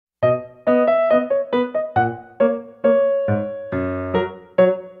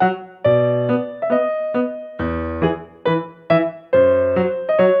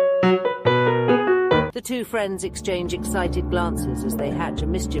friends exchange excited glances as they hatch a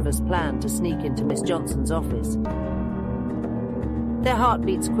mischievous plan to sneak into Miss Johnson's office. Their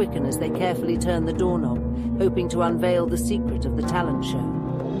heartbeats quicken as they carefully turn the doorknob, hoping to unveil the secret of the talent show.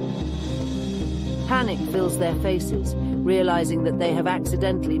 Panic fills their faces, realizing that they have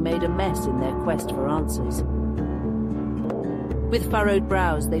accidentally made a mess in their quest for answers. With furrowed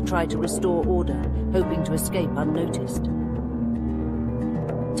brows, they try to restore order, hoping to escape unnoticed.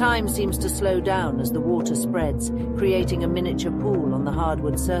 Time seems to slow down as the water spreads, creating a miniature pool on the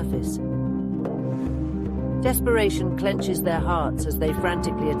hardwood surface. Desperation clenches their hearts as they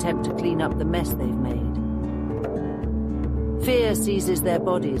frantically attempt to clean up the mess they've made. Fear seizes their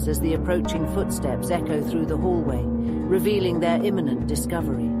bodies as the approaching footsteps echo through the hallway, revealing their imminent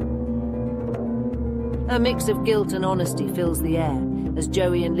discovery. A mix of guilt and honesty fills the air as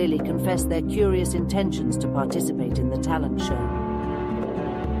Joey and Lily confess their curious intentions to participate in the talent show.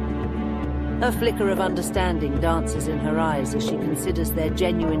 A flicker of understanding dances in her eyes as she considers their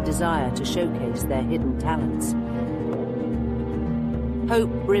genuine desire to showcase their hidden talents.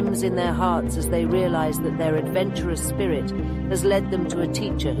 Hope brims in their hearts as they realize that their adventurous spirit has led them to a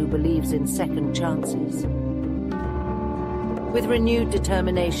teacher who believes in second chances. With renewed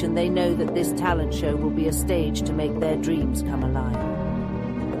determination, they know that this talent show will be a stage to make their dreams come alive.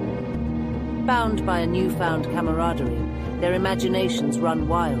 Bound by a newfound camaraderie, their imaginations run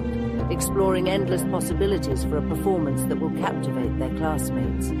wild, exploring endless possibilities for a performance that will captivate their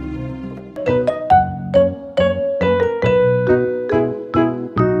classmates.